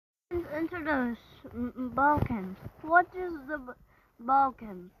introduce Balkans. What is the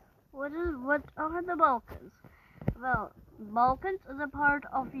Balkans? What are the Balkans? Well, Balkans is a part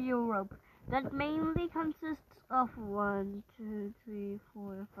of Europe that mainly consists of 1, 2, 3,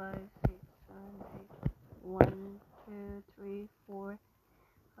 4, 5, 6, 7, 8. 1, 2, 3, 4,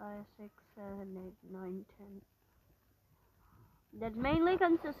 5, 6, 7, 8, 9, 10. That mainly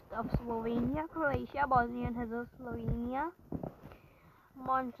consists of Slovenia, Croatia, Bosnia and Herzegovina,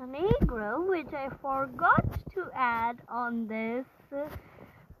 Montenegro, which I forgot to add on this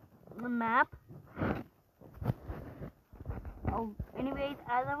map. Anyways,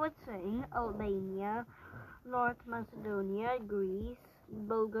 as I was saying, Albania, North Macedonia, Greece,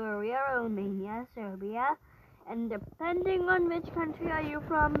 Bulgaria, Romania, Serbia, and depending on which country are you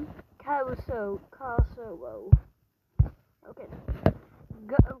from, Kosovo. Okay.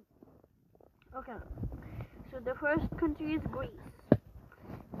 Okay. So the first country is Greece.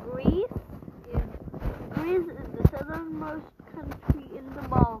 Greece is the southernmost country in the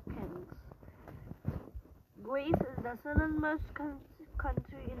Balkans. Greece is the southernmost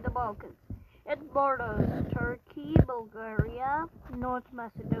country in the Balkans. It borders Turkey, Bulgaria, North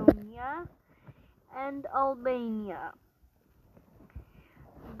Macedonia, and Albania.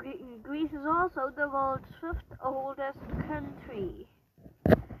 Greece is also the world's fifth oldest country.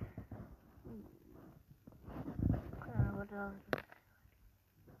 What else?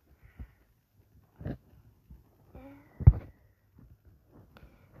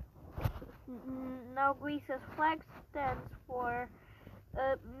 Now Greece's flag stands for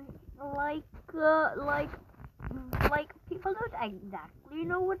like people don't exactly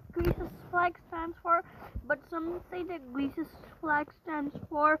know what Greece's flag stands for, but some say that Greece's flag stands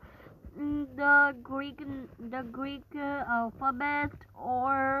for the Greek alphabet,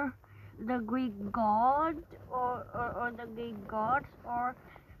 or the Greek god, or the Greek gods, or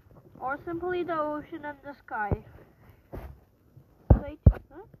simply the ocean and the sky. Wait,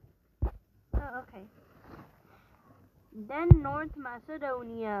 huh? Oh, okay. Then North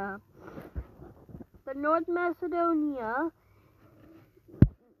Macedonia. The North Macedonia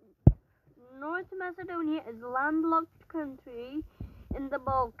is a landlocked country in the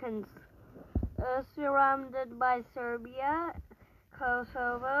Balkans, surrounded by Serbia,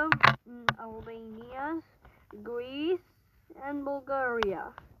 Kosovo, Albania, Greece, and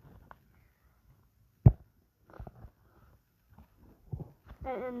Bulgaria.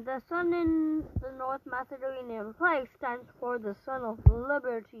 And the sun in the North Macedonian flag stands for the Son of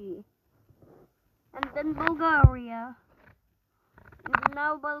Liberty. And then Bulgaria.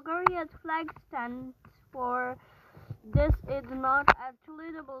 Now Bulgaria's flag stands for, this is not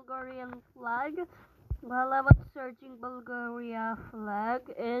actually the Bulgarian flag. While I was searching Bulgaria flag,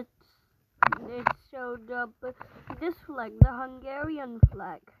 it showed up this flag, the Hungarian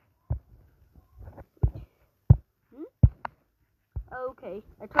flag. Okay,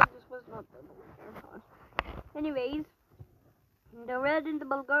 I thought this was not the Bulgarian one. Anyways, the red in the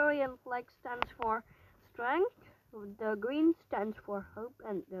Bulgarian flag stands for strength, the green stands for hope,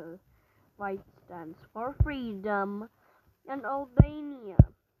 and the white stands for freedom. And Albania.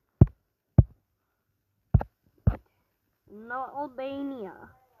 No,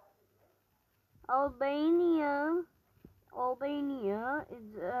 Albania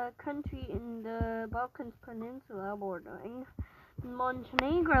is a country in the Balkans Peninsula bordering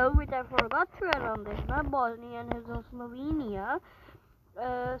Montenegro, which I forgot to add on this map, Bosnia and Herzegovina,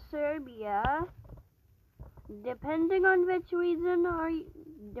 Serbia. Depending on which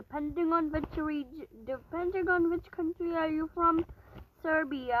country are you from,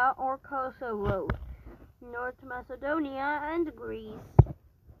 Serbia or Kosovo, North Macedonia, and Greece.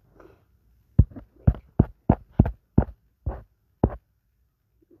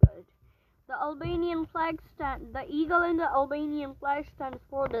 Good. The eagle in the Albanian flag stands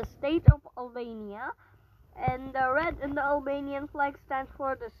for the state of Albania, and the red in the Albanian flag stands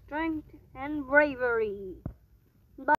for the strength and bravery.